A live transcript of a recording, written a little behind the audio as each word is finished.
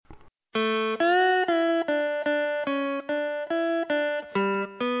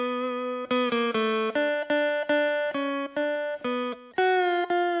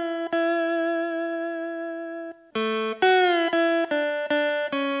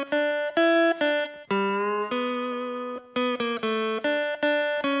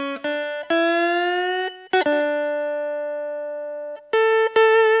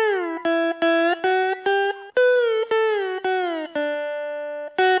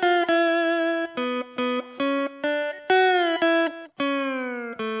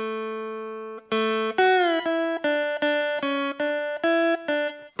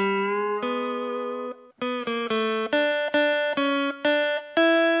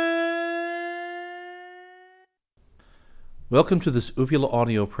Welcome to this Uvula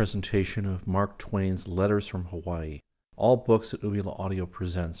Audio presentation of Mark Twain's Letters from Hawaii. All books that Uvula Audio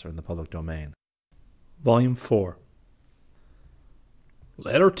presents are in the public domain. Volume 4.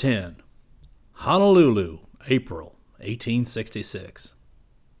 Letter 10. Honolulu, April 1866.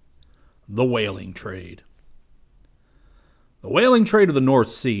 The Whaling Trade. The whaling trade of the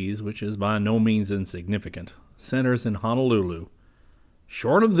North Seas, which is by no means insignificant, centers in Honolulu.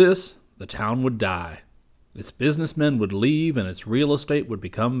 Short of this, the town would die. Its businessmen would leave and its real estate would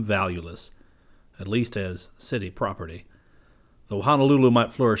become valueless, at least as city property. Though Honolulu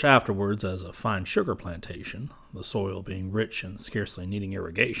might flourish afterwards as a fine sugar plantation, the soil being rich and scarcely needing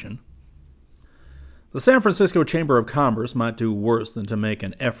irrigation. The San Francisco Chamber of Commerce might do worse than to make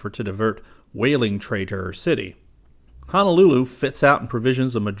an effort to divert whaling trade to her city. Honolulu fits out and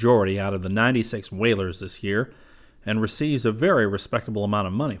provisions a majority out of the 96 whalers this year and receives a very respectable amount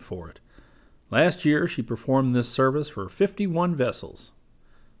of money for it. Last year, she performed this service for 51 vessels,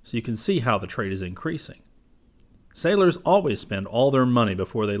 so you can see how the trade is increasing. Sailors always spend all their money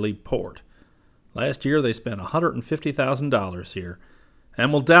before they leave port. Last year, they spent $150,000 here,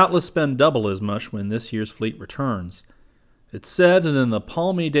 and will doubtless spend double as much when this year's fleet returns. It's said that in the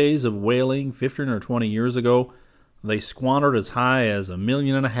palmy days of whaling 15 or 20 years ago, they squandered as high as $1.5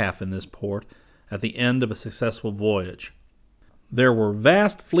 million in this port at the end of a successful voyage. There were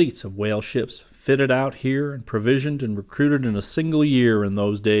vast fleets of whale ships fitted out here and provisioned and recruited in a single year in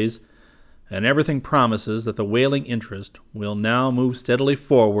those days, and everything promises that the whaling interest will now move steadily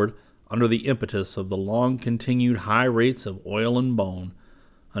forward under the impetus of the long-continued high rates of oil and bone,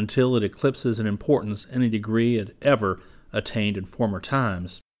 until it eclipses in importance any degree it ever attained in former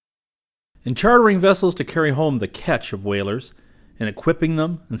times. In chartering vessels to carry home the catch of whalers, in equipping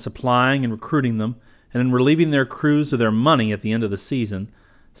them and supplying and recruiting them, and in relieving their crews of their money at the end of the season,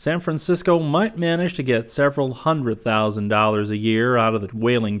 San Francisco might manage to get several $100,000 a year out of the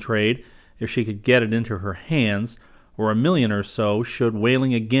whaling trade if she could get it into her hands, or $1 million or so should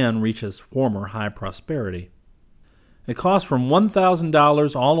whaling again reach its former high prosperity. It costs from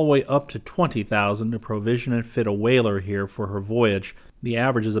 $1,000 all the way up to $20,000 to provision and fit a whaler here for her voyage. The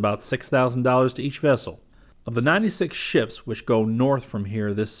average is about $6,000 to each vessel. Of the 96 ships which go north from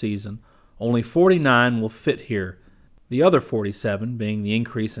here this season, only 49 will fit here. The other 47, being the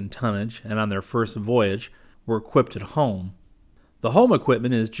increase in tonnage and on their first voyage, were equipped at home. The home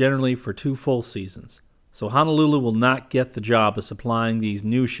equipment is generally for 2 full seasons, so Honolulu will not get the job of supplying these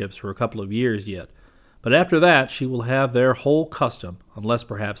new ships for a couple of years yet. But after that, she will have their whole custom, unless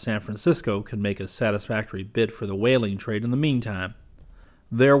perhaps San Francisco can make a satisfactory bid for the whaling trade in the meantime.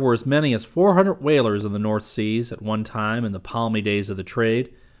 There were as many as 400 whalers in the North Seas at one time in the palmy days of the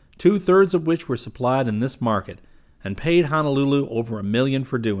trade, 2/3 of which were supplied in this market, and paid Honolulu over $1 million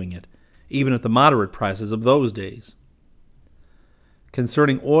for doing it, even at the moderate prices of those days.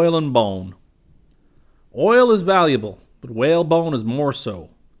 Concerning oil and bone. Oil is valuable, but whale bone is more so.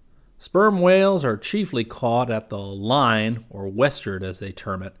 Sperm whales are chiefly caught at the line, or westward as they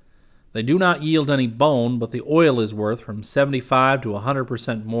term it. They do not yield any bone, but the oil is worth from 75 to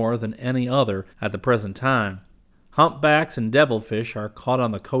 100% more than any other at the present time. Humpbacks and devilfish are caught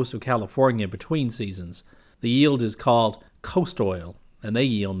on the coast of California between seasons. The yield is called coast oil, and they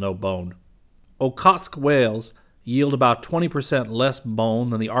yield no bone. Okhotsk whales yield about 20% less bone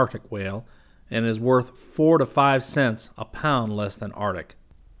than the Arctic whale, and is worth 4 to 5 cents a pound less than Arctic.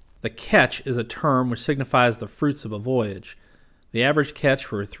 The catch is a term which signifies the fruits of a voyage. The average catch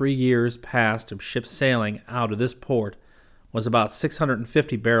for 3 years past of ships sailing out of this port was about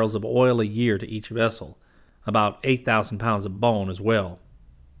 650 barrels of oil a year to each vessel, about 8,000 pounds of bone as well.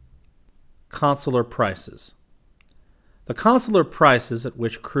 Consular prices. The consular prices at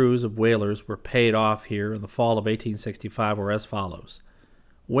which crews of whalers were paid off here in the fall of 1865 were as follows.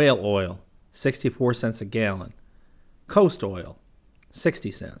 Whale oil, 64 cents a gallon. Coast oil,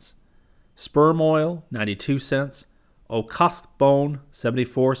 60 cents. Sperm oil, 92 cents. Okhotsk bone,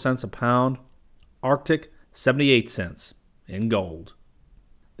 74 cents a pound. Arctic, 78 cents in gold.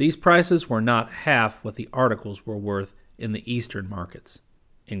 These prices were not half what the articles were worth in the eastern markets,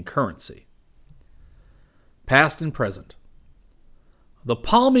 in currency. Past and present. The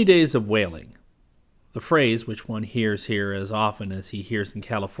palmy days of whaling, the phrase which one hears here as often as he hears in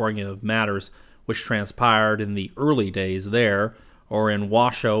California of matters which transpired in the early days there, or in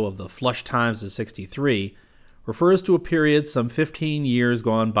Washoe of the flush times of '63, refers to a period some 15 years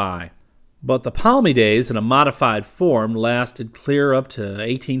gone by. But the palmy days in a modified form lasted clear up to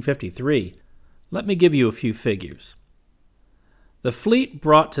 1853. Let me give you a few figures. The fleet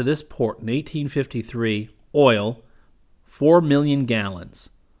brought to this port in 1853 oil, 4 million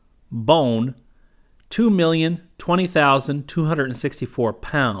gallons, bone, 2,020,000 20,264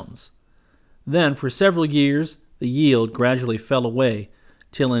 pounds. Then, for several years, the yield gradually fell away,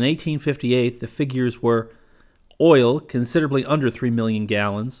 till in 1858 the figures were oil considerably under 3 million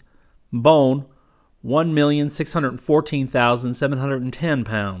gallons, bone 1,614,710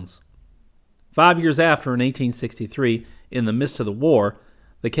 pounds. 5 years after, in 1863, in the midst of the war,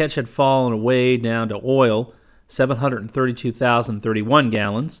 the catch had fallen away down to oil 732,031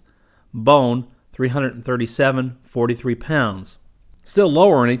 gallons, bone 337.43 pounds. Still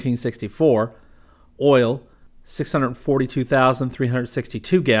lower in 1864, oil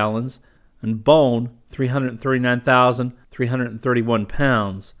 642,362 gallons, and bone 339,331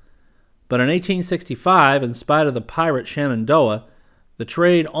 pounds. But in 1865, in spite of the pirate Shenandoah, the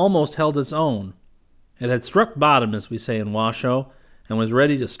trade almost held its own. It had struck bottom, as we say in Washoe, and was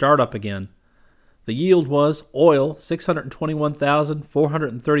ready to start up again. The yield was oil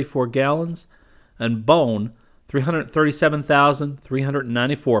 621,434 gallons, and bone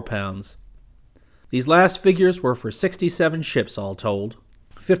 337,394 pounds. These last figures were for 67 ships all told,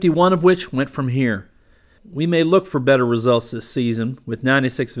 51 of which went from here. We may look for better results this season, with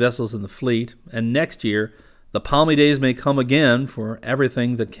 96 vessels in the fleet, and next year the palmy days may come again, for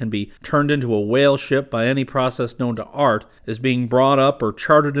everything that can be turned into a whale ship by any process known to art is being brought up or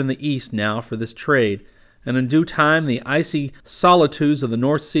chartered in the East now for this trade, and in due time the icy solitudes of the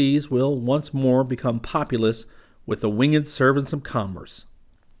North Seas will once more become populous with the winged servants of commerce.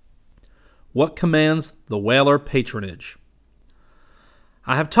 What commands the whaler patronage?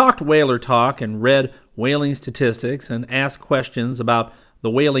 I have talked whaler talk and read whaling statistics and asked questions about the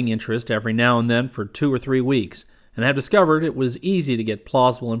whaling interest every now and then for 2 or 3 weeks, and have discovered it was easy to get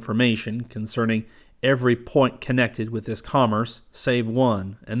plausible information concerning every point connected with this commerce, save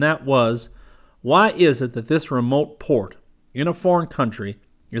one, and that was, why is it that this remote port in a foreign country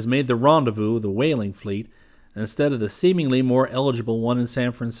is made the rendezvous of the whaling fleet instead of the seemingly more eligible one in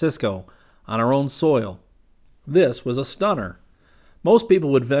San Francisco on our own soil? This was a stunner. Most people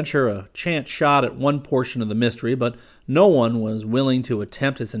would venture a chance shot at one portion of the mystery, but no one was willing to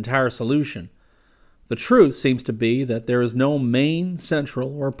attempt its entire solution. The truth seems to be that there is no main,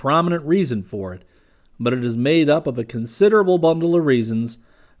 central, or prominent reason for it, but it is made up of a considerable bundle of reasons,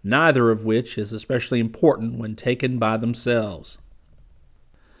 neither of which is especially important when taken by themselves.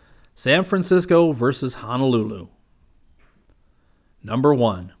 San Francisco versus Honolulu. Number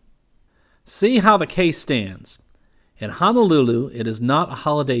 1. See how the case stands. In Honolulu, it is not a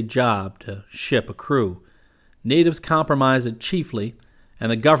holiday job to ship a crew. Natives compromise it chiefly,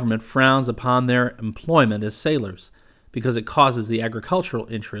 and the government frowns upon their employment as sailors, because it causes the agricultural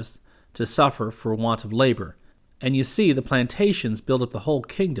interests to suffer for want of labor. And you see, the plantations build up the whole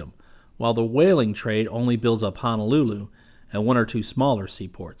kingdom, while the whaling trade only builds up Honolulu and 1 or 2 smaller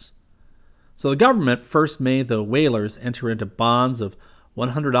seaports. So the government first made the whalers enter into bonds of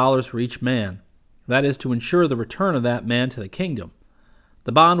 $100 for each man. That is to ensure the return of that man to the kingdom.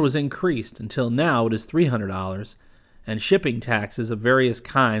 The bond was increased until now it is $300, and shipping taxes of various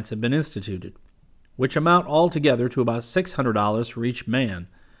kinds have been instituted, which amount altogether to about $600 for each man,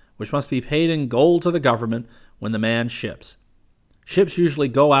 which must be paid in gold to the government when the man ships. Ships usually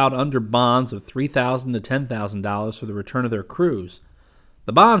go out under bonds of $3,000 to $10,000 for the return of their crews.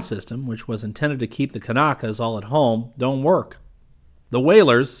 The bond system, which was intended to keep the Kanakas all at home, don't work. The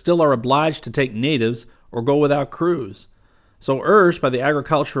whalers still are obliged to take natives or go without crews. So, urged by the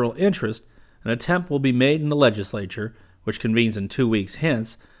agricultural interest, an attempt will be made in the legislature, which convenes in 2 weeks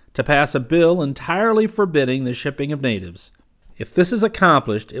hence, to pass a bill entirely forbidding the shipping of natives. If this is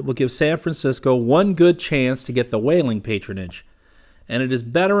accomplished, it will give San Francisco one good chance to get the whaling patronage, and it is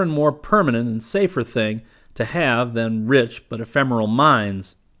better and more permanent and safer thing to have than rich but ephemeral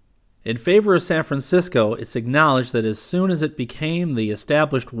mines. In favor of San Francisco, it's acknowledged that as soon as it became the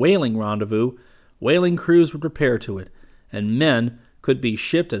established whaling rendezvous, whaling crews would repair to it, and men could be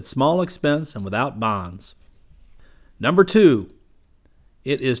shipped at small expense and without bonds. Number 2.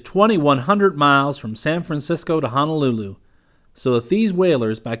 It is 2,100 miles from San Francisco to Honolulu, so that these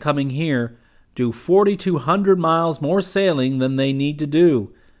whalers, by coming here, do 4,200 miles more sailing than they need to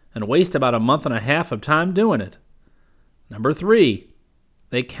do, and waste about a month and a half of time doing it. Number 3.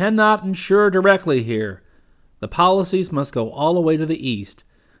 They cannot insure directly here. The policies must go all the way to the east,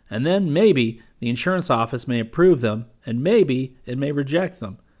 and then maybe the insurance office may approve them, and maybe it may reject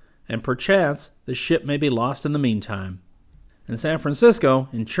them, and perchance the ship may be lost in the meantime. In San Francisco,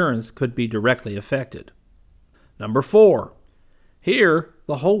 insurance could be directly affected. Number 4. Here,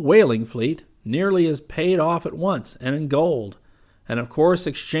 the whole whaling fleet nearly is paid off at once and in gold, and of course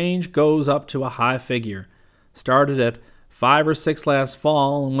exchange goes up to a high figure, started at 5 or 6 last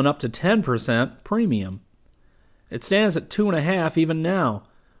fall and went up to 10% premium. It stands at 2.5 even now,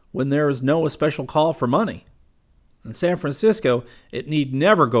 when there is no special call for money. In San Francisco, it need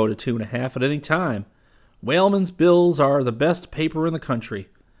never go to 2.5 at any time. Whalemen's bills are the best paper in the country,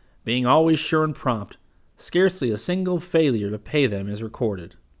 being always sure and prompt. Scarcely a single failure to pay them is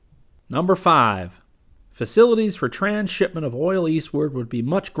recorded. Number 5. Facilities for transshipment of oil eastward would be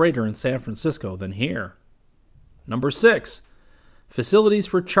much greater in San Francisco than here. Number 6. Facilities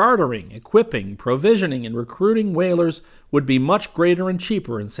for chartering, equipping, provisioning, and recruiting whalers would be much greater and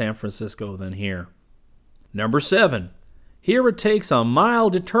cheaper in San Francisco than here. Number 7. Here it takes a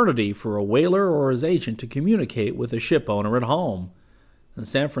mild eternity for a whaler or his agent to communicate with a ship owner at home. In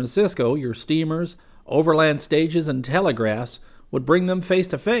San Francisco, your steamers, overland stages, and telegraphs would bring them face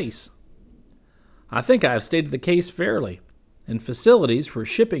to face. I think I have stated the case fairly. In facilities for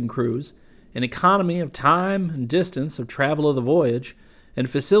shipping crews, in economy of time and distance of travel of the voyage, in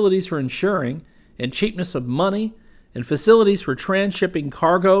facilities for insuring, in cheapness of money, in facilities for transshipping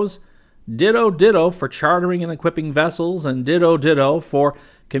cargoes, ditto for chartering and equipping vessels, and ditto for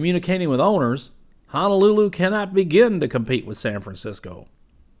communicating with owners, Honolulu cannot begin to compete with San Francisco.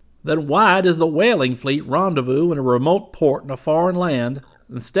 Then why does the whaling fleet rendezvous in a remote port in a foreign land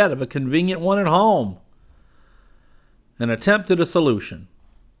instead of a convenient one at home? An attempt at a solution.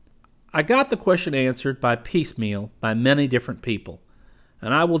 I got the question answered by piecemeal by many different people,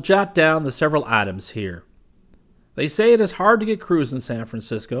 and I will jot down the several items here. They say it is hard to get crews in San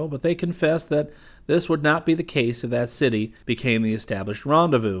Francisco, but they confess that this would not be the case if that city became the established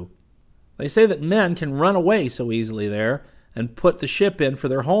rendezvous. They say that men can run away so easily there and put the ship in for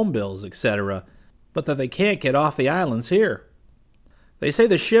their home bills, etc., but that they can't get off the islands here. They say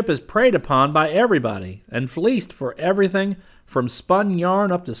the ship is preyed upon by everybody and fleeced for everything from spun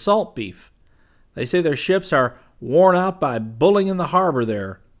yarn up to salt beef. They say their ships are worn out by bulling in the harbor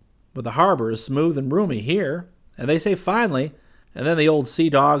there, but the harbor is smooth and roomy here. And they say finally, and then the old sea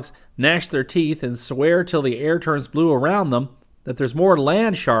dogs gnash their teeth and swear till the air turns blue around them, that there's more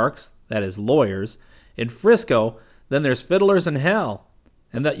land sharks, that is lawyers, in Frisco than there's fiddlers in hell,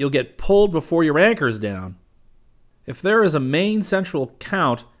 and that you'll get pulled before your anchor's down. If there is a main central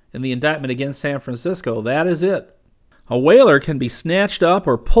count in the indictment against San Francisco, that is it. A whaler can be snatched up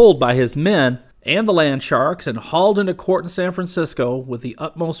or pulled by his men and the land sharks and hauled into court in San Francisco with the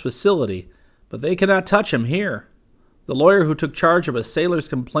utmost facility, but they cannot touch him here. The lawyer who took charge of a sailor's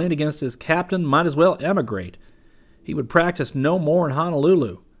complaint against his captain might as well emigrate. He would practice no more in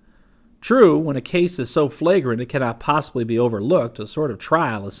Honolulu. True, when a case is so flagrant it cannot possibly be overlooked, a sort of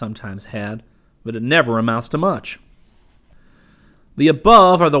trial is sometimes had, but it never amounts to much. The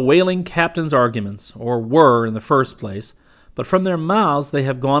above are the whaling captain's arguments, or were in the first place, but from their mouths they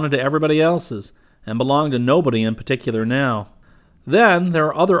have gone into everybody else's, and belong to nobody in particular now. Then there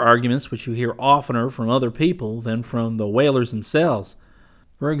are other arguments which you hear oftener from other people than from the whalers themselves.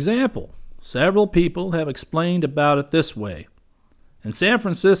 For example, several people have explained about it this way. In San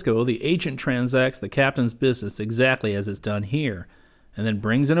Francisco, the agent transacts the captain's business exactly as it's done here, and then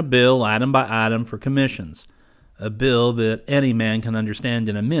brings in a bill item by item for commissions, a bill that any man can understand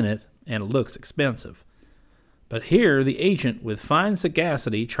in a minute, and it looks expensive. But here the agent, with fine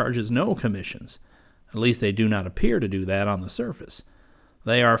sagacity, charges no commissions. At least they do not appear to do that on the surface.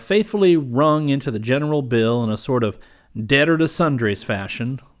 They are faithfully rung into the general bill in a sort of debtor to sundries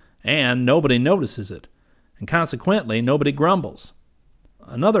fashion, and nobody notices it, and consequently nobody grumbles.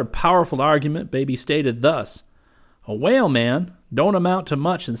 Another powerful argument may be stated thus: a whaleman don't amount to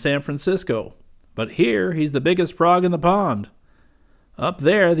much in San Francisco, but here he's the biggest frog in the pond. Up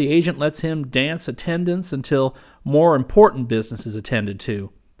there the agent lets him dance attendance until more important business is attended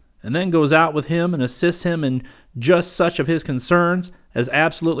to, and then goes out with him and assists him in just such of his concerns as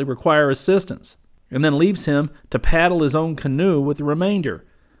absolutely require assistance, and then leaves him to paddle his own canoe with the remainder.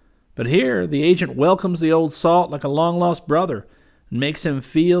 But here the agent welcomes the old salt like a long-lost brother, and makes him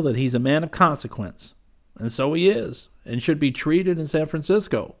feel that he's a man of consequence. And so he is, and should be treated in San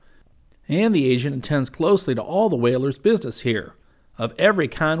Francisco. And the agent attends closely to all the whalers' business here, of every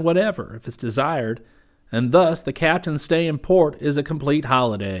kind whatever, if it's desired, and thus the captain's stay in port is a complete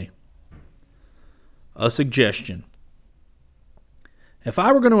holiday. A suggestion. If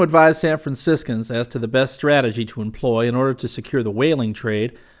I were going to advise San Franciscans as to the best strategy to employ in order to secure the whaling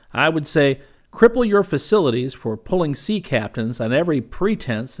trade, I would say, cripple your facilities for pulling sea captains on every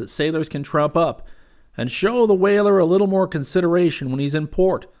pretense that sailors can trump up, and show the whaler a little more consideration when he's in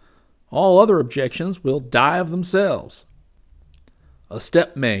port. All other objections will die of themselves. A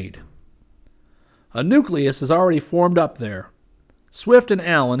step made. A nucleus is already formed up there. Swift and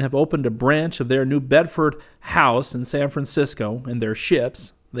Allen have opened a branch of their New Bedford house in San Francisco, and their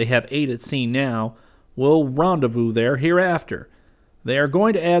ships, they have 8 at sea now, will rendezvous there hereafter. They are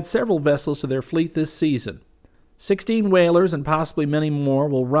going to add several vessels to their fleet this season. 16 whalers and possibly many more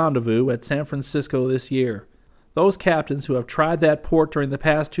will rendezvous at San Francisco this year. Those captains who have tried that port during the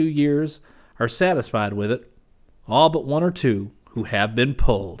past 2 years are satisfied with it, all but 1 or 2 who have been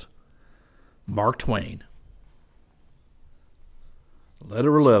pulled. Mark Twain.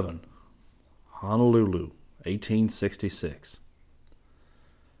 Letter 11. Honolulu, 1866.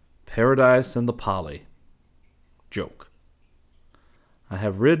 Paradise and the Pali. Joke. I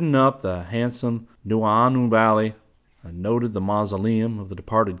have ridden up the handsome Nuuanu Valley and noted the mausoleum of the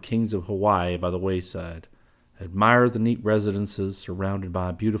departed kings of Hawaii by the wayside, admired the neat residences surrounded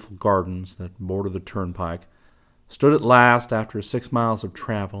by beautiful gardens that border the turnpike, stood at last, after 6 miles of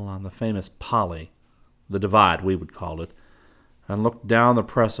travel, on the famous Pali, the divide we would call it, and looked down the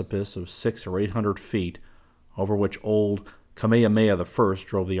precipice of 600 or 800 feet over which old Kamehameha I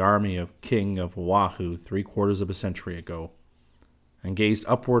drove the army of King of Oahu 3/4 of a century ago, and gazed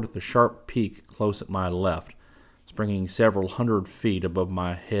upward at the sharp peak close at my left, springing several hundred feet above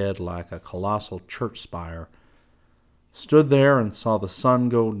my head like a colossal church spire, stood there and saw the sun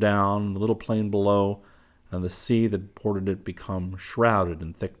go down, the little plain below, and the sea that bordered it become shrouded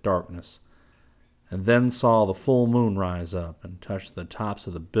in thick darkness, and then saw the full moon rise up and touch the tops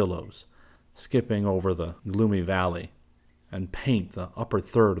of the billows, skipping over the gloomy valley, and paint the upper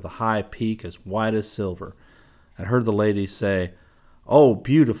third of the high peak as white as silver, and heard the ladies say, "Oh,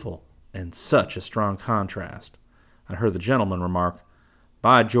 beautiful, and such a strong contrast," and heard the gentleman remark,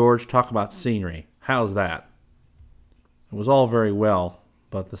 "By George, talk about scenery, how's that?" It was all very well,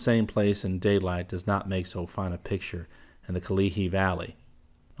 but the same place in daylight does not make so fine a picture in the Kalihi Valley.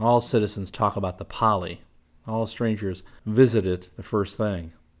 All citizens talk about the Pali. All strangers visit it the first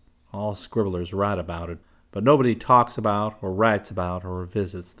thing. All scribblers write about it, but nobody talks about or writes about or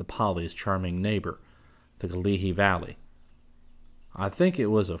visits the Pali's charming neighbor, the Kalihi Valley. I think it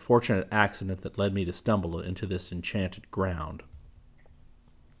was a fortunate accident that led me to stumble into this enchanted ground.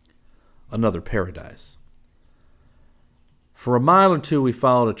 Another paradise. For a mile or 2 we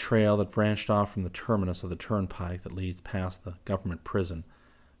followed a trail that branched off from the terminus of the turnpike that leads past the government prison,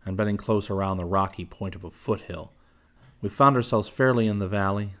 and bending close around the rocky point of a foothill. We found ourselves fairly in the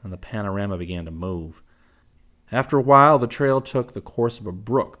valley, and the panorama began to move. After a while the trail took the course of a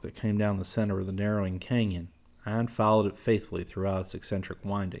brook that came down the center of the narrowing canyon, and followed it faithfully throughout its eccentric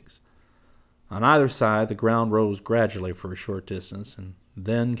windings. On either side the ground rose gradually for a short distance, and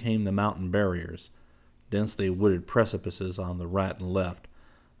then came the mountain barriers, densely wooded precipices on the right and left,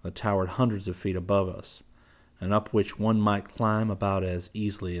 that towered hundreds of feet above us, and up which one might climb about as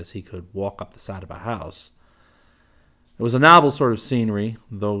easily as he could walk up the side of a house. It was a novel sort of scenery,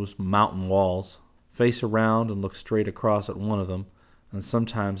 those mountain walls. Face around and look straight across at one of them, and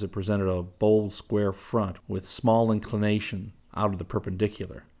sometimes it presented a bold square front with small inclination out of the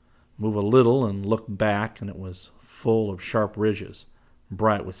perpendicular. Move a little and look back, and it was full of sharp ridges,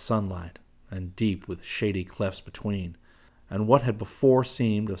 bright with sunlight, and deep with shady clefts between, and what had before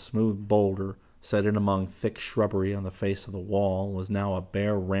seemed a smooth boulder set in among thick shrubbery on the face of the wall was now a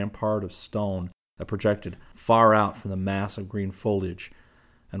bare rampart of stone that projected far out from the mass of green foliage,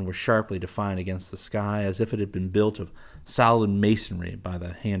 and was sharply defined against the sky as if it had been built of solid masonry by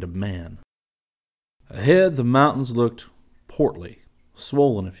the hand of man. Ahead the mountains looked portly,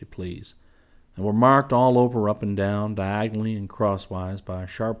 swollen if you please, and were marked all over up and down, diagonally and crosswise, by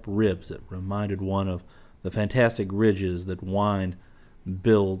sharp ribs that reminded one of the fantastic ridges that wind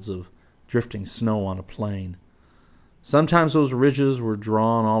builds of drifting snow on a plain. Sometimes those ridges were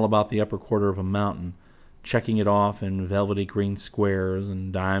drawn all about the upper quarter of a mountain, checking it off in velvety green squares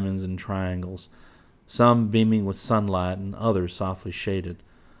and diamonds and triangles, some beaming with sunlight and others softly shaded.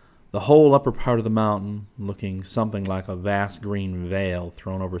 The whole upper part of the mountain looking something like a vast green veil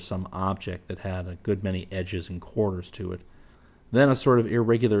thrown over some object that had a good many edges and corners to it. Then a sort of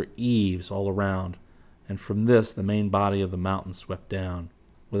irregular eaves all around, and from this the main body of the mountain swept down,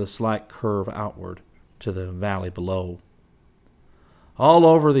 with a slight curve outward, to the valley below. All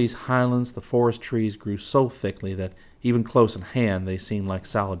over these highlands the forest trees grew so thickly that even close at hand they seemed like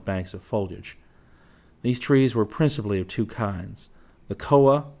solid banks of foliage. These trees were principally of 2 kinds, the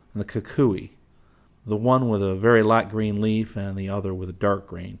koa and the kukui, the one with a very light green leaf and the other with a dark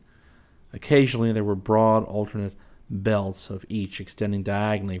green. Occasionally there were broad alternate belts of each extending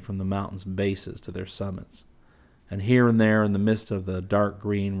diagonally from the mountain's bases to their summits, and here and there in the midst of the dark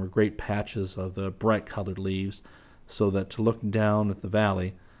green were great patches of the bright-colored leaves, so that to look down at the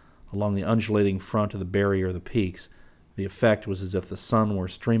valley, along the undulating front of the barrier of the peaks, the effect was as if the sun were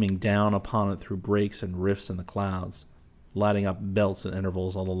streaming down upon it through breaks and rifts in the clouds, lighting up belts at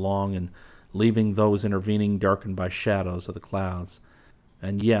intervals all along and leaving those intervening darkened by shadows of the clouds.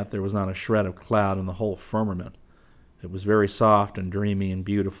 And yet there was not a shred of cloud in the whole firmament. It was very soft and dreamy and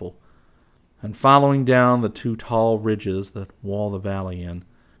beautiful. And following down the two tall ridges that wall the valley in,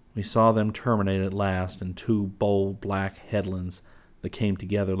 we saw them terminate at last in two bold black headlands that came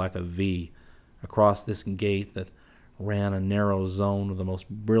together like a V across this gate that ran a narrow zone of the most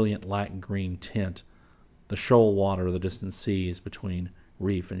brilliant light green tint, the shoal water of the distant seas between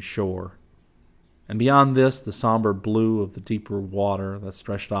reef and shore. And beyond this, the somber blue of the deeper water that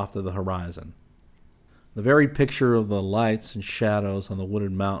stretched off to the horizon. The varied picture of the lights and shadows on the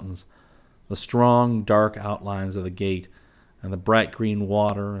wooded mountains, the strong, dark outlines of the gate, and the bright green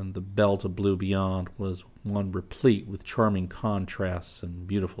water and the belt of blue beyond was one replete with charming contrasts and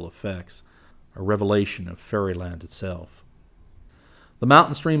beautiful effects, a revelation of fairyland itself. The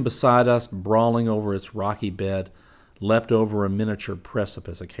mountain stream beside us, brawling over its rocky bed, leapt over a miniature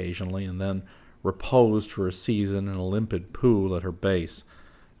precipice occasionally, and then reposed for a season in a limpid pool at her base,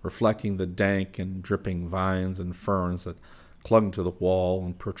 reflecting the dank and dripping vines and ferns that clung to the wall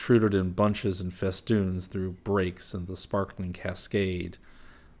and protruded in bunches and festoons through breaks in the sparkling cascade.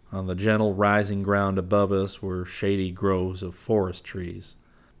 On the gentle rising ground above us were shady groves of forest trees,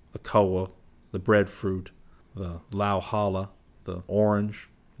 the koa, the breadfruit, the lauhala, the orange,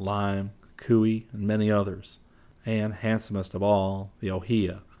 lime, kukui, and many others, and, handsomest of all, the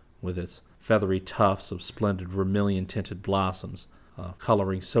ohia, with its feathery tufts of splendid vermilion-tinted blossoms,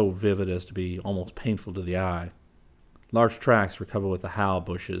 coloring so vivid as to be almost painful to the eye. Large tracts were covered with the hau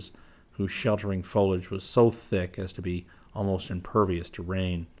bushes, whose sheltering foliage was so thick as to be almost impervious to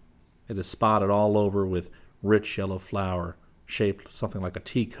rain. It is spotted all over with rich yellow flower, shaped something like a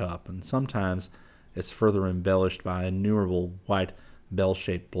teacup, and sometimes it's further embellished by innumerable white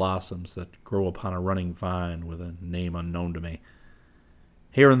bell-shaped blossoms that grow upon a running vine with a name unknown to me.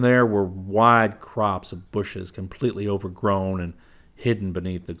 Here and there were wide crops of bushes completely overgrown and hidden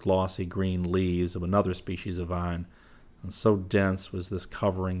beneath the glossy green leaves of another species of vine, and so dense was this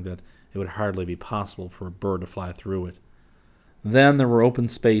covering that it would hardly be possible for a bird to fly through it. Then there were open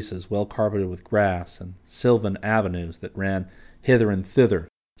spaces well carpeted with grass, and sylvan avenues that ran hither and thither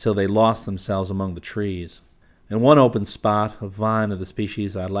till they lost themselves among the trees. In one open spot, a vine of the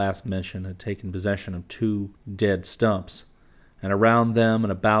species I last mentioned had taken possession of two dead stumps, and around them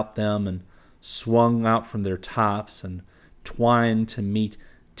and about them, and swung out from their tops, and twined to meet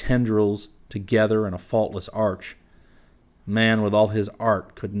tendrils together in a faultless arch. Man with all his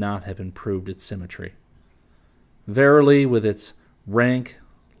art could not have improved its symmetry. Verily, with its rank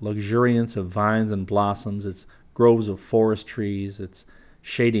luxuriance of vines and blossoms, its groves of forest trees, its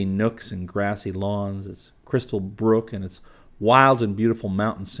shady nooks and grassy lawns, its crystal brook, and its wild and beautiful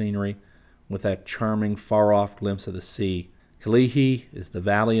mountain scenery, with that charming far-off glimpse of the sea, Kalihi is the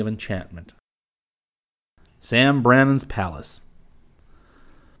Valley of Enchantment. Sam Brannan's Palace.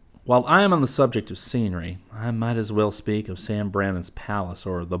 While I am on the subject of scenery, I might as well speak of Sam Brannan's Palace,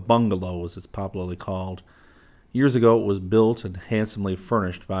 or the bungalow as it's popularly called. Years ago it was built and handsomely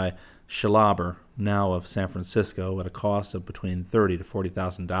furnished by Shilaber, now of San Francisco, at a cost of between $30,000 to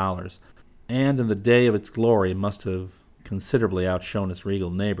 $40,000, and in the day of its glory must have considerably outshone its regal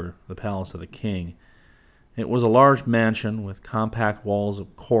neighbor, the Palace of the King. It was a large mansion with compact walls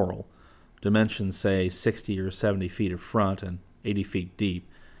of coral, dimensions say 60 or 70 feet of front and 80 feet deep.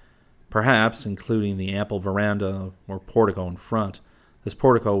 Perhaps, including the ample veranda or portico in front, this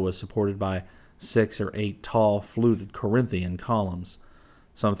portico was supported by 6 or 8 tall fluted Corinthian columns,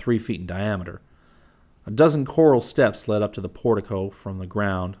 some 3 feet in diameter. A dozen coral steps led up to the portico from the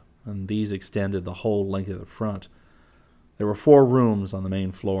ground, and these extended the whole length of the front. There were 4 rooms on the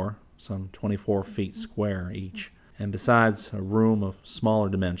main floor, some 24 feet square each, and besides a room of smaller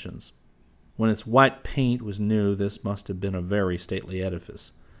dimensions. When its white paint was new, this must have been a very stately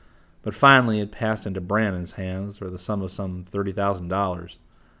edifice. But finally it passed into Brannan's hands for the sum of some $30,000.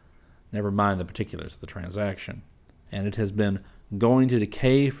 Never mind the particulars of the transaction. And it has been going to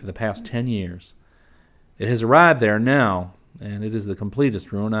decay for the past 10 years. It has arrived there now, and it is the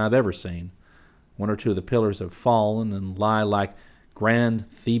completest ruin I have ever seen. 1 or 2 of the pillars have fallen and lie like grand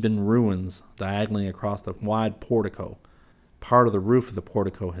Theban ruins diagonally across the wide portico. Part of the roof of the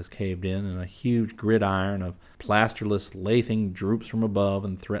portico has caved in, and a huge gridiron of plasterless lathing droops from above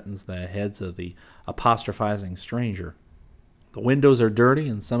and threatens the heads of the apostrophizing stranger. The windows are dirty,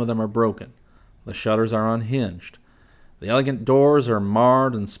 and some of them are broken. The shutters are unhinged. The elegant doors are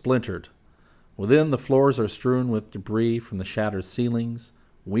marred and splintered. Within, the floors are strewn with debris from the shattered ceilings,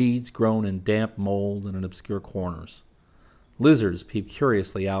 weeds grown in damp mold and in obscure corners. Lizards peep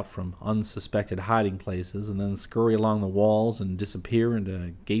curiously out from unsuspected hiding places and then scurry along the walls and disappear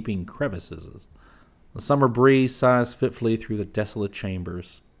into gaping crevices. The summer breeze sighs fitfully through the desolate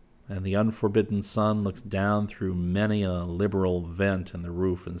chambers, and the unforbidden sun looks down through many a liberal vent in the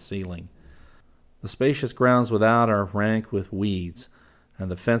roof and ceiling. The spacious grounds without are rank with weeds,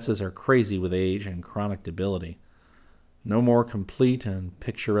 and the fences are crazy with age and chronic debility. No more complete and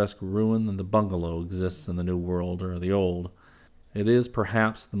picturesque ruin than the bungalow exists in the New World or the Old. It is,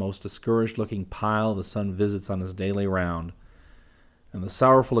 perhaps, the most discouraged-looking pile the sun visits on his daily round, and the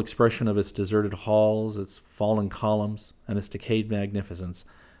sorrowful expression of its deserted halls, its fallen columns, and its decayed magnificence,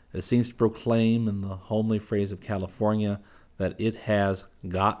 it seems to proclaim, in the homely phrase of California, that it has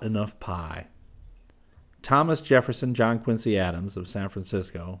got enough pie. Thomas Jefferson John Quincy Adams of San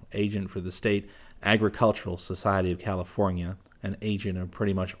Francisco, agent for the State Agricultural Society of California, and agent of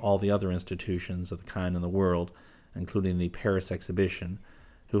pretty much all the other institutions of the kind in the world, including the Paris Exhibition,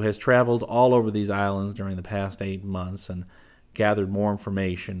 who has traveled all over these islands during the past 8 months and gathered more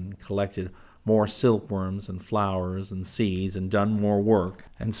information, collected more silkworms and flowers and seeds, and done more work,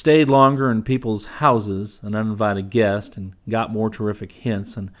 and stayed longer in people's houses, an uninvited guest, and got more terrific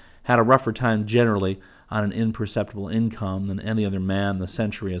hints, and had a rougher time generally on an imperceptible income than any other man the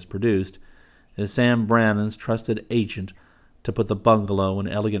century has produced, is Sam Brannan's trusted agent to put the bungalow in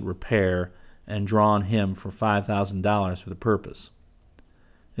elegant repair and draw on him for $5,000 for the purpose.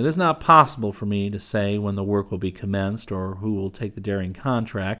 It is not possible for me to say when the work will be commenced or who will take the daring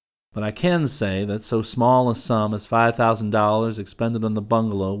contract, but I can say that so small a sum as $5,000 expended on the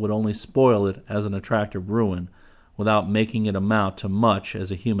bungalow would only spoil it as an attractive ruin, without making it amount to much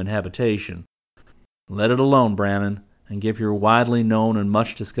as a human habitation. Let it alone, Brannan, and give your widely known and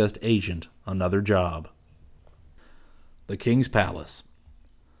much discussed agent another job. The King's Palace.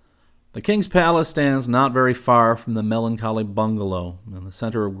 The King's Palace stands not very far from the melancholy bungalow, in the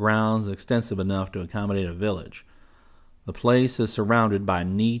center of grounds extensive enough to accommodate a village. The place is surrounded by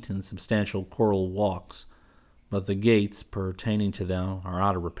neat and substantial coral walks, but the gates pertaining to them are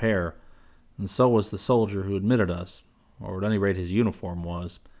out of repair, and so was the soldier who admitted us, or at any rate his uniform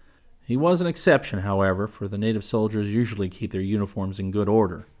was. He was an exception, however, for the native soldiers usually keep their uniforms in good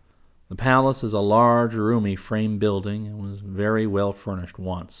order. The palace is a large, roomy frame building and was very well furnished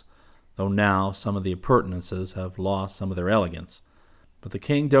once, though now some of the appurtenances have lost some of their elegance. But the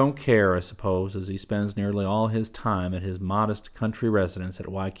king don't care, I suppose, as he spends nearly all his time at his modest country residence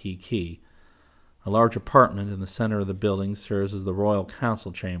at Waikiki. A large apartment in the center of the building serves as the royal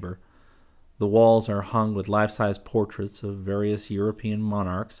council chamber. The walls are hung with life-size portraits of various European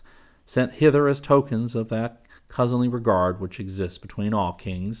monarchs, sent hither as tokens of that cousinly regard which exists between all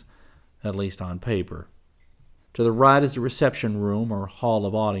kings, at least on paper. To the right is the reception room or hall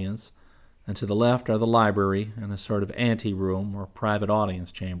of audience, and to the left are the library and a sort of ante-room or private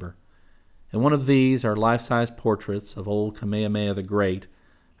audience chamber. In one of these are life-size portraits of old Kamehameha the Great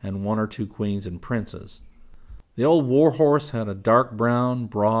and 1 or 2 queens and princes. The old war-horse had a dark brown,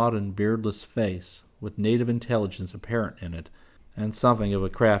 broad, and beardless face, with native intelligence apparent in it, and something of a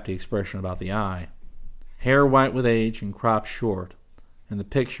crafty expression about the eye. Hair white with age and cropped short. In the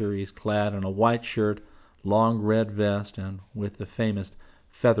picture he is clad in a white shirt, long red vest, and with the famous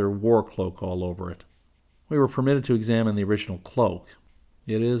feather war cloak all over it. We were permitted to examine the original cloak.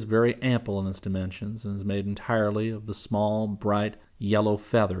 It is very ample in its dimensions, and is made entirely of the small, bright, yellow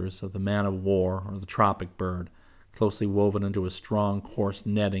feathers of the man-of-war or the tropic bird, closely woven into a strong, coarse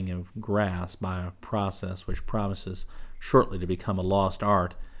netting of grass by a process which promises shortly to become a lost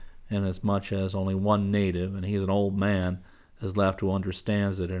art, inasmuch as only one native, and he is an old man, is left who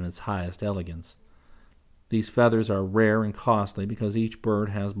understands it in its highest elegance. These feathers are rare and costly because each bird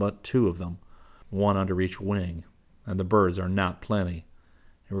has but 2 of them, one under each wing, and the birds are not plenty.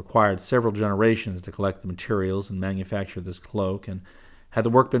 It required several generations to collect the materials and manufacture this cloak, and had the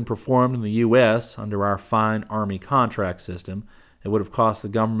work been performed in the U.S. under our fine Army contract system, it would have cost the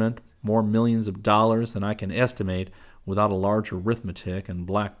government more millions of dollars than I can estimate without a large arithmetic and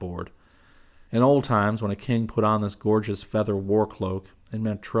blackboard. In old times, when a king put on this gorgeous feather war cloak, it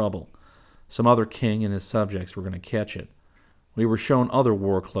meant trouble. Some other king and his subjects were going to catch it. We were shown other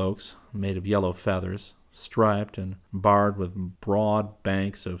war cloaks, made of yellow feathers, striped and barred with broad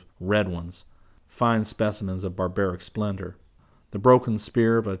banks of red ones, fine specimens of barbaric splendor. The broken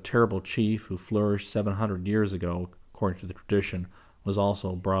spear of a terrible chief who flourished 700 years ago, according to the tradition, was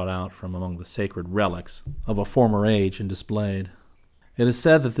also brought out from among the sacred relics of a former age and displayed. It is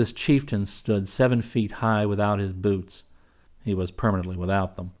said that this chieftain stood 7 feet high without his boots. He was permanently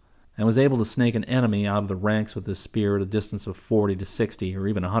without them, and was able to snake an enemy out of the ranks with his spear at a distance of 40 to 60 or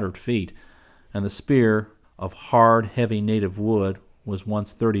even 100 feet, and the spear, of hard, heavy native wood was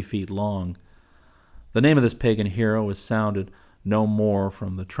once 30 feet long. The name of this pagan hero is sounded no more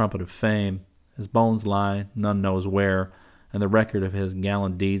from the trumpet of fame. His bones lie none knows where, and the record of his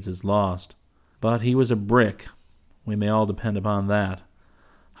gallant deeds is lost. But he was a brick. We may all depend upon that.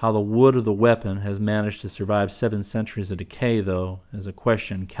 How the wood of the weapon has managed to survive 7 centuries of decay, though, is a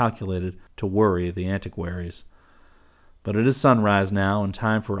question calculated to worry the antiquaries. But it is sunrise now, and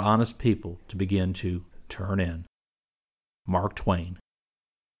time for honest people to begin to turn in. Mark Twain.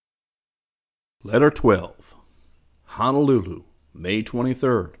 Letter 12. Honolulu, May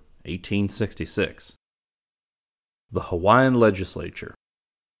 23rd, 1866. The Hawaiian Legislature.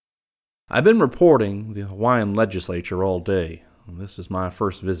 I've been reporting the Hawaiian Legislature all day. This is my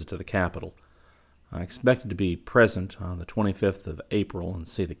first visit to the capital. I expected to be present on the 25th of April and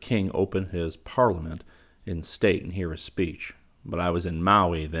see the king open his parliament in state and hear his speech. But I was in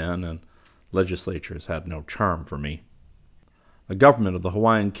Maui then, and legislatures had no charm for me. The government of the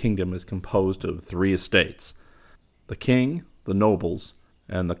Hawaiian kingdom is composed of 3 estates: the king, the nobles,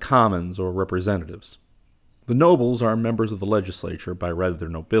 and the commons or representatives. The nobles are members of the legislature by right of their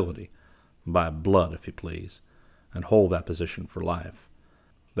nobility, by blood, if you please, and hold that position for life.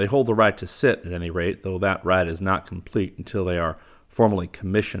 They hold the right to sit, at any rate, though that right is not complete until they are formally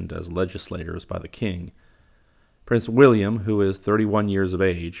commissioned as legislators by the king. Prince William, who is 31 years of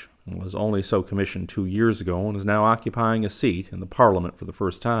age, was only so commissioned 2 years ago and is now occupying a seat in the Parliament for the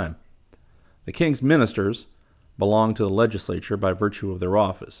first time. The king's ministers belong to the legislature by virtue of their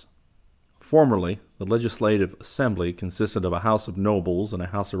office. Formerly, the Legislative Assembly consisted of a House of Nobles and a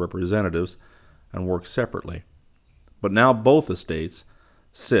House of Representatives and worked separately. But now both estates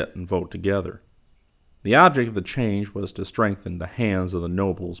sit and vote together. The object of the change was to strengthen the hands of the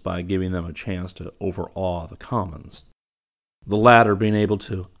nobles by giving them a chance to overawe the commons, the latter being able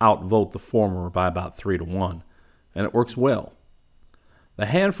to outvote the former by about 3-1, and it works well. The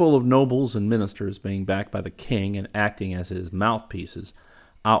handful of nobles and ministers being backed by the king and acting as his mouthpieces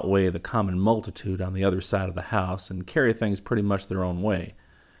outweigh the common multitude on the other side of the house and carry things pretty much their own way.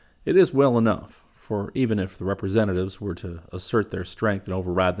 It is well enough, for even if the representatives were to assert their strength and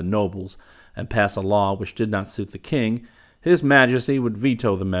override the nobles and pass a law which did not suit the king, his majesty would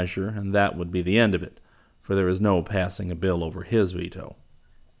veto the measure, and that would be the end of it, for there is no passing a bill over his veto.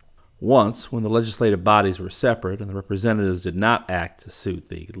 Once, when the legislative bodies were separate and the representatives did not act to suit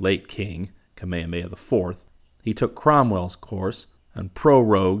the late king, Kamehameha IV, he took Cromwell's course and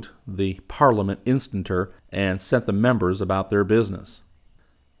prorogued the Parliament instanter and sent the members about their business.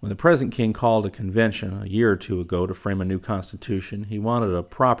 When the present king called a convention a year or 2 ago to frame a new constitution, he wanted a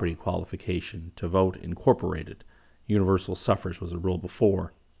property qualification to vote incorporated. Universal suffrage was the rule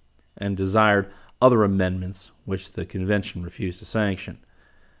before, and desired other amendments which the convention refused to sanction.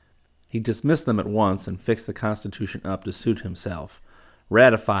 He dismissed them at once and fixed the Constitution up to suit himself,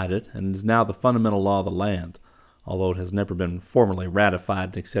 ratified it, and is now the fundamental law of the land, although it has never been formally ratified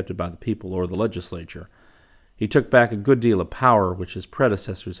and accepted by the people or the legislature. He took back a good deal of power which his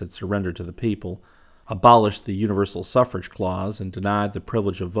predecessors had surrendered to the people, abolished the universal suffrage clause, and denied the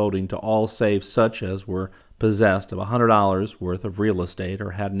privilege of voting to all save such as were possessed of $100 worth of real estate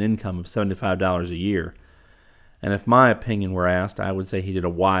or had an income of $75 a year. And if my opinion were asked, I would say he did a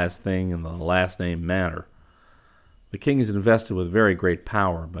wise thing in the last-named matter. The king is invested with very great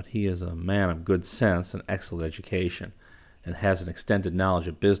power, but he is a man of good sense and excellent education, and has an extended knowledge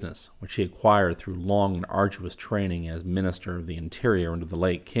of business, which he acquired through long and arduous training as Minister of the Interior under the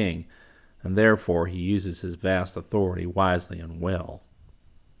late king, and therefore he uses his vast authority wisely and well.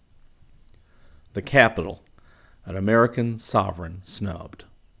 The Capitol, an American sovereign snubbed.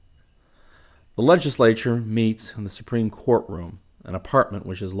 The legislature meets in the Supreme Courtroom, an apartment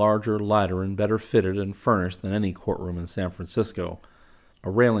which is larger, lighter, and better fitted and furnished than any courtroom in San Francisco. A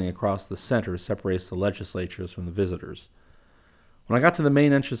railing across the center separates the legislators from the visitors. When I got to the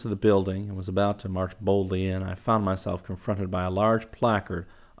main entrance of the building and was about to march boldly in, I found myself confronted by a large placard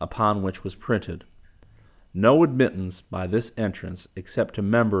upon which was printed, "No admittance by this entrance except to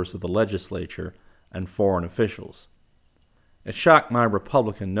members of the legislature and foreign officials." It shocked my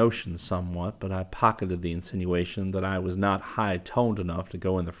Republican notions somewhat, but I pocketed the insinuation that I was not high-toned enough to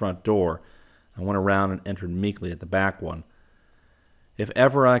go in the front door, and went around and entered meekly at the back one. If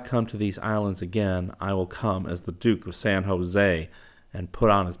ever I come to these islands again, I will come as the Duke of San Jose, and put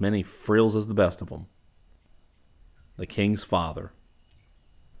on as many frills as the best of them. The King's Father.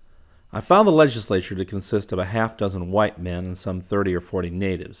 I found the legislature to consist of a half-dozen white men and some 30 or 40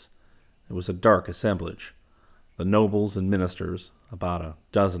 natives. It was a dark assemblage. The nobles and ministers, about a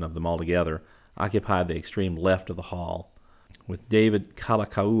dozen of them altogether, occupied the extreme left of the hall, with David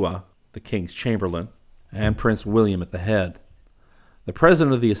Kalakaua, the king's chamberlain, and Prince William at the head. The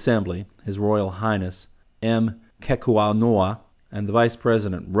President of the Assembly, His Royal Highness M. Kekuanoa, and the Vice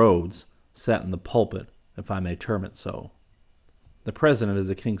President Rhodes sat in the pulpit, if I may term it so. The President is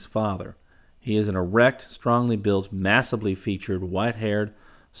the King's father. He is an erect, strongly built, massively featured, white-haired,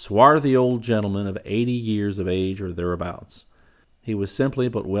 swarthy old gentleman of 80 years of age or thereabouts. He was simply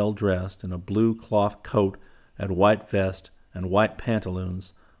but well dressed in a blue cloth coat and white vest and white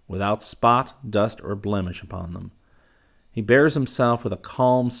pantaloons, without spot, dust, or blemish upon them. He bears himself with a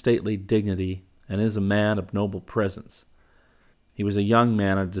calm, stately dignity, and is a man of noble presence. He was a young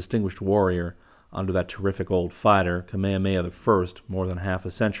man and a distinguished warrior under that terrific old fighter, Kamehameha I, more than half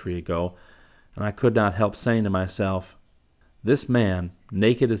a century ago, and I could not help saying to myself, this man,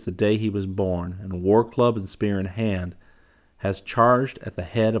 naked as the day he was born, and war club and spear in hand, has charged at the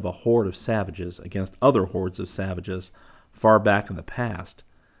head of a horde of savages against other hordes of savages far back in the past,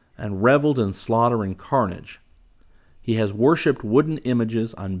 and reveled in slaughter and carnage. He has worshipped wooden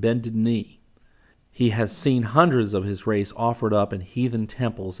images on bended knee. He has seen hundreds of his race offered up in heathen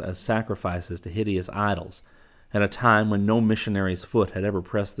temples as sacrifices to hideous idols, at a time when no missionary's foot had ever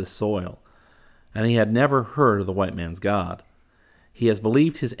pressed this soil, and he had never heard of the white man's God. He has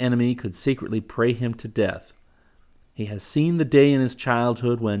believed his enemy could secretly pray him to death. He has seen the day in his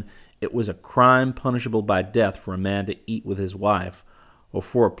childhood when it was a crime punishable by death for a man to eat with his wife, or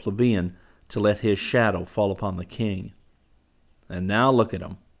for a plebeian to let his shadow fall upon the king. And now look at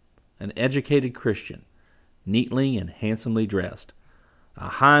him, an educated Christian, neatly and handsomely dressed, a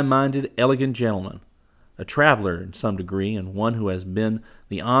high-minded, elegant gentleman, a traveler in some degree, and one who has been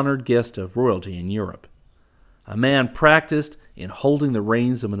the honored guest of royalty in Europe, a man practiced in holding the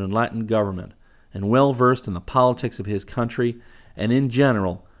reins of an enlightened government, and well versed in the politics of his country and in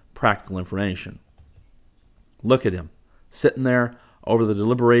general practical information. Look at him, sitting there over the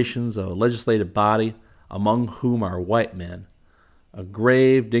deliberations of a legislative body among whom are white men, a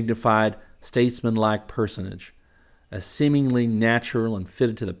grave, dignified, statesman-like personage, as seemingly natural and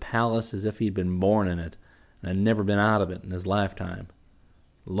fitted to the palace as if he had been born in it and had never been out of it in his lifetime.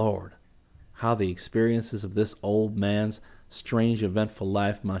 Lord, how the experiences of this old man's strange, eventful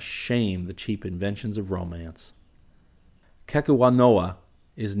life must shame the cheap inventions of romance. Kekuanoa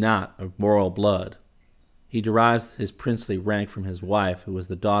is not of royal blood. He derives his princely rank from his wife, who was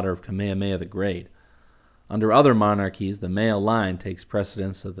the daughter of Kamehameha the Great. Under other monarchies, the male line takes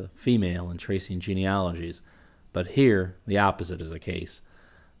precedence of the female in tracing genealogies, but here the opposite is the case.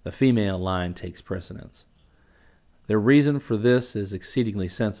 The female line takes precedence. Their reason for this is exceedingly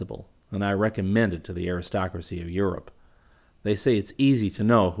sensible, and I recommend it to the aristocracy of Europe. They say it's easy to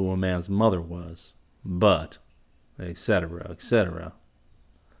know who a man's mother was, but, etc., etc.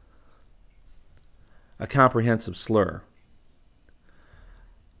 A comprehensive slur.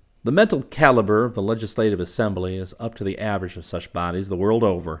 The mental caliber of the Legislative Assembly is up to the average of such bodies the world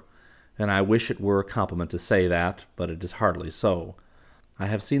over, and I wish it were a compliment to say that, but it is hardly so. I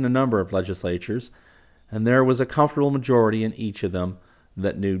have seen a number of legislatures, and there was a comfortable majority in each of them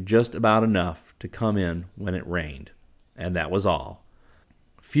that knew just about enough to come in when it rained, and that was all.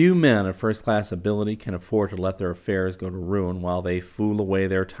 Few men of first-class ability can afford to let their affairs go to ruin while they fool away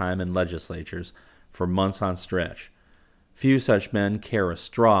their time in legislatures for months on stretch. Few such men care a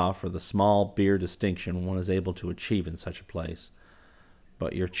straw for the small beer distinction one is able to achieve in such a place.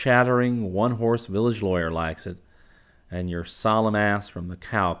 But your chattering, one-horse village lawyer likes it, and your solemn ass from the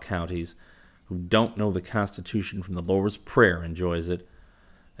cow counties who don't know the Constitution from the Lord's Prayer enjoys it,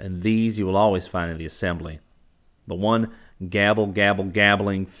 and these you will always find in the Assembly. The one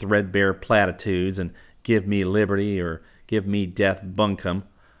gabbling threadbare platitudes and give me liberty or give me death bunkum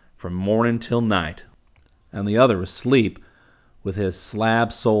from morning till night, and the other asleep with his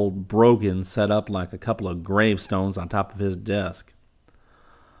slab-soled brogan set up like a couple of gravestones on top of his desk.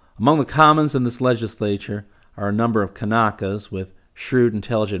 Among the commons in this legislature are a number of Kanakas with shrewd,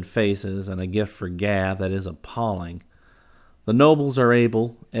 intelligent faces and a gift for gab that is appalling. The nobles are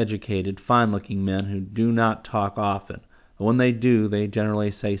able, educated, fine-looking men who do not talk often, but when they do, they generally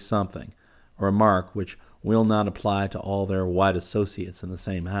say something, a remark which will not apply to all their white associates in the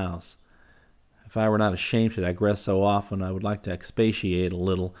same house. If I were not ashamed to digress so often, I would like to expatiate a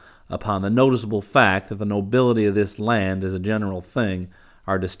little upon the noticeable fact that the nobility of this land, as a general thing,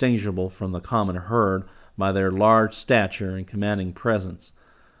 are distinguishable from the common herd by their large stature and commanding presence,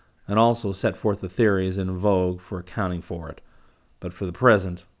 and also set forth the theories in vogue for accounting for it. But for the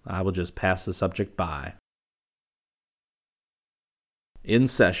present, I will just pass the subject by. In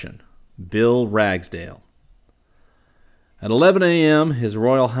session, Bill Ragsdale. At 11 a.m., His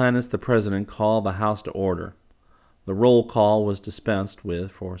Royal Highness the President called the House to order. The roll call was dispensed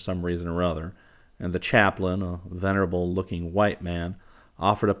with for some reason or other, and the chaplain, a venerable-looking white man,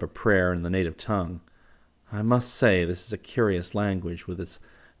 offered up a prayer in the native tongue. I must say this is a curious language, with its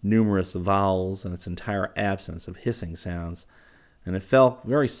numerous vowels and its entire absence of hissing sounds, and it fell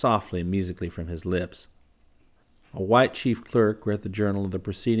very softly and musically from his lips. A white chief clerk read the journal of the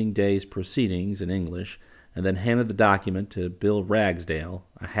preceding day's proceedings in English, and then handed the document to Bill Ragsdale,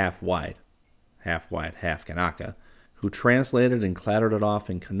 a half-white, half Kanaka, who translated and clattered it off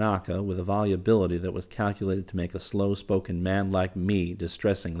in Kanaka with a volubility that was calculated to make a slow-spoken man like me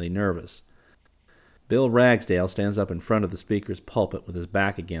distressingly nervous. Bill Ragsdale stands up in front of the speaker's pulpit with his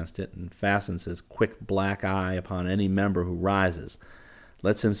back against it and fastens his quick black eye upon any member who rises,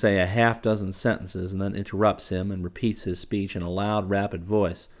 lets him say a half-dozen sentences, and then interrupts him and repeats his speech in a loud, rapid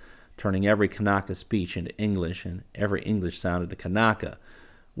voice, turning every Kanaka speech into English and every English sound into Kanaka,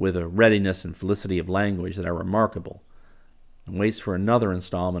 with a readiness and felicity of language that are remarkable, and waits for another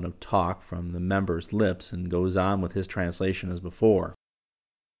installment of talk from the member's lips and goes on with his translation as before.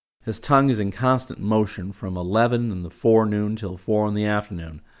 His tongue is in constant motion from 11 in the forenoon till 4 in the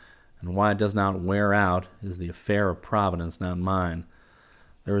afternoon, and why it does not wear out is the affair of Providence, not mine.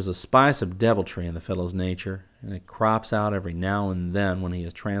 There is a spice of deviltry in the fellow's nature, and it crops out every now and then when he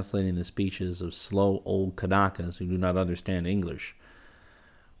is translating the speeches of slow old Kanakas who do not understand English.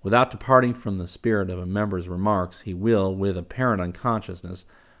 Without departing from the spirit of a member's remarks, he will, with apparent unconsciousness,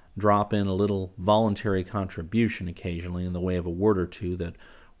 drop in a little voluntary contribution occasionally in the way of a word or two that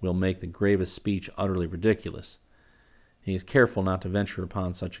will make the gravest speech utterly ridiculous. He is careful not to venture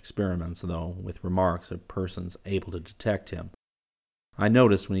upon such experiments, though, with remarks of persons able to detect him. I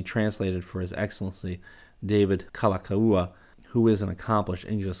noticed when he translated for His Excellency David Kalakaua, who is an accomplished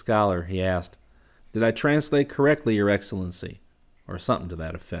English scholar, he asked, "Did I translate correctly, Your Excellency?" or something to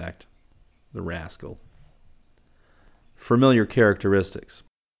that effect. The rascal. Familiar characteristics.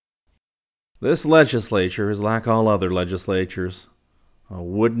 This legislature is like all other legislatures. A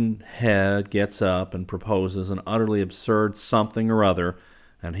wooden head gets up and proposes an utterly absurd something or other,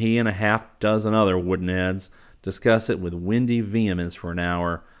 and he and a half-dozen other wooden heads discuss it with windy vehemence for an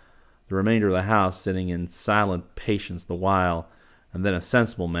hour, the remainder of the House sitting in silent patience the while, and then a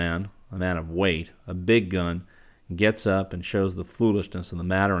sensible man, a man of weight, a big gun, gets up and shows the foolishness of the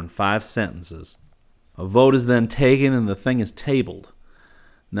matter in 5 sentences. A vote is then taken and the thing is tabled.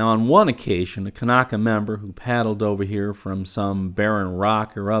 Now, on one occasion, a Kanaka member who paddled over here from some barren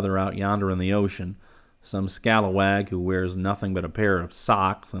rock or other out yonder in the ocean, some scalawag who wears nothing but a pair of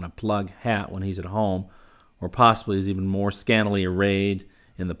socks and a plug hat when he's at home, or possibly is even more scantily arrayed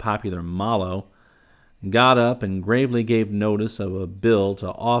in the popular malo, got up and gravely gave notice of a bill to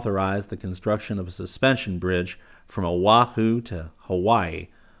authorize the construction of a suspension bridge from Oahu to Hawaii,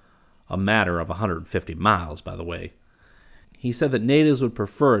 a matter of 150 miles, by the way. He said that natives would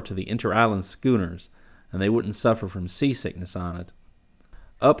prefer it to the inter-island schooners, and they wouldn't suffer from seasickness on it.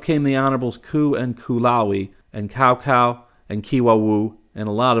 Up came the Honorables Ku and Kulawi and Kau and Kiwawu and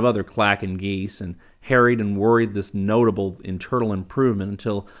a lot of other clacking geese, and harried and worried this notable internal improvement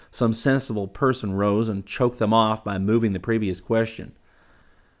until some sensible person rose and choked them off by moving the previous question.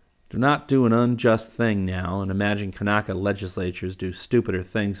 Do not do an unjust thing now and imagine Kanaka legislatures do stupider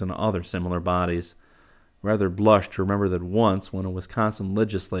things than other similar bodies. Rather blush to remember that once, when a Wisconsin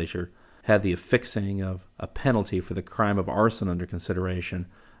legislature had the affixing of a penalty for the crime of arson under consideration,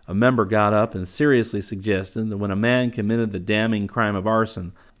 a member got up and seriously suggested that when a man committed the damning crime of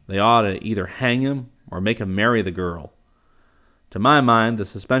arson, they ought to either hang him or make him marry the girl. To my mind, the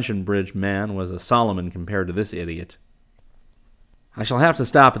suspension bridge man was a Solomon compared to this idiot. I shall have to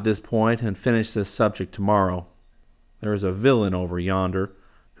stop at this point and finish this subject tomorrow. There is a villain over yonder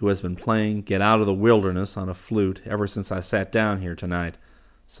who has been playing Get Out of the Wilderness on a flute ever since I sat down here tonight,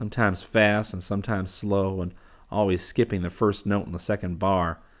 sometimes fast and sometimes slow, and always skipping the first note in the second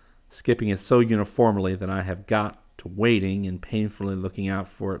bar, skipping it so uniformly that I have got to waiting and painfully looking out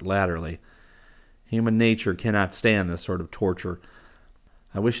for it latterly. Human nature cannot stand this sort of torture.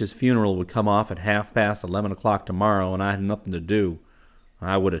 I wish his funeral would come off at 11:30 tomorrow and I had nothing to do.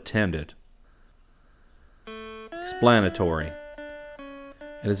 I would attend it. Explanatory.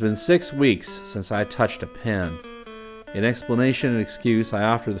 It has been 6 weeks since I touched a pen. In explanation and excuse, I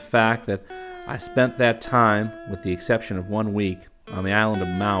offer the fact that I spent that time, with the exception of 1 week, on the island of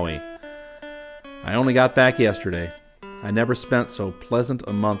Maui. I only got back yesterday. I never spent so pleasant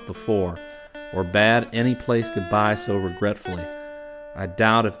a month before, or bade any place goodbye so regretfully. I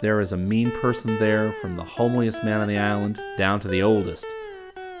doubt if there is a mean person there, from the homeliest man on the island down to the oldest.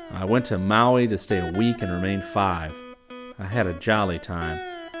 I went to Maui to stay a week and remained 5. I had a jolly time.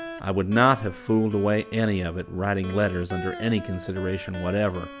 I would not have fooled away any of it writing letters under any consideration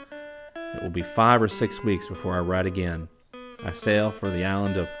whatever. It will be 5 or 6 weeks before I write again. I sail for the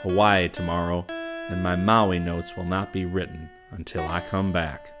island of Hawaii tomorrow, and my Maui notes will not be written until I come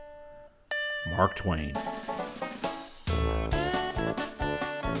back. Mark Twain.